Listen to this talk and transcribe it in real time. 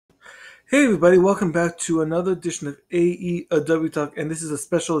Hey everybody, welcome back to another edition of AEW Talk, and this is a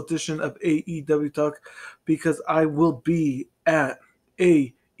special edition of AEW Talk because I will be at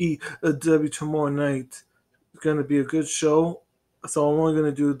AEW tomorrow night. It's going to be a good show, so I'm only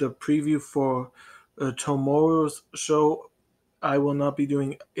going to do the preview for tomorrow's show. I will not be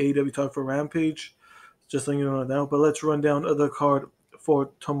doing AEW Talk for Rampage, just letting you know now, but let's run down other card for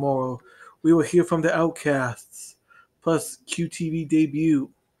tomorrow. We will hear from the Outcasts, plus QTV debut.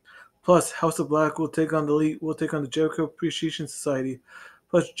 Plus, House of Black will take on the Jericho Appreciation Society.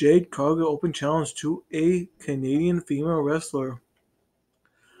 Plus, Jade Cargill open challenge to a Canadian female wrestler.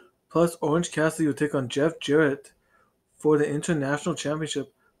 Plus, Orange Cassidy will take on Jeff Jarrett for the International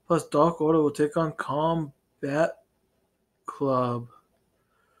Championship. Plus, Dark Order will take on Combat Club.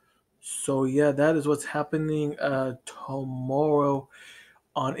 So yeah, that is what's happening tomorrow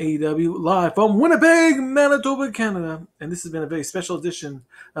on AEW live from Winnipeg, Manitoba, Canada. And this has been a very special edition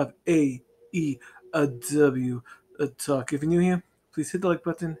of AEW Talk. If you're new here, please hit the like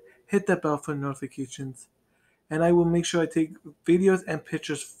button, hit that bell for notifications, and I will make sure I take videos and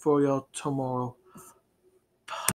pictures for y'all tomorrow.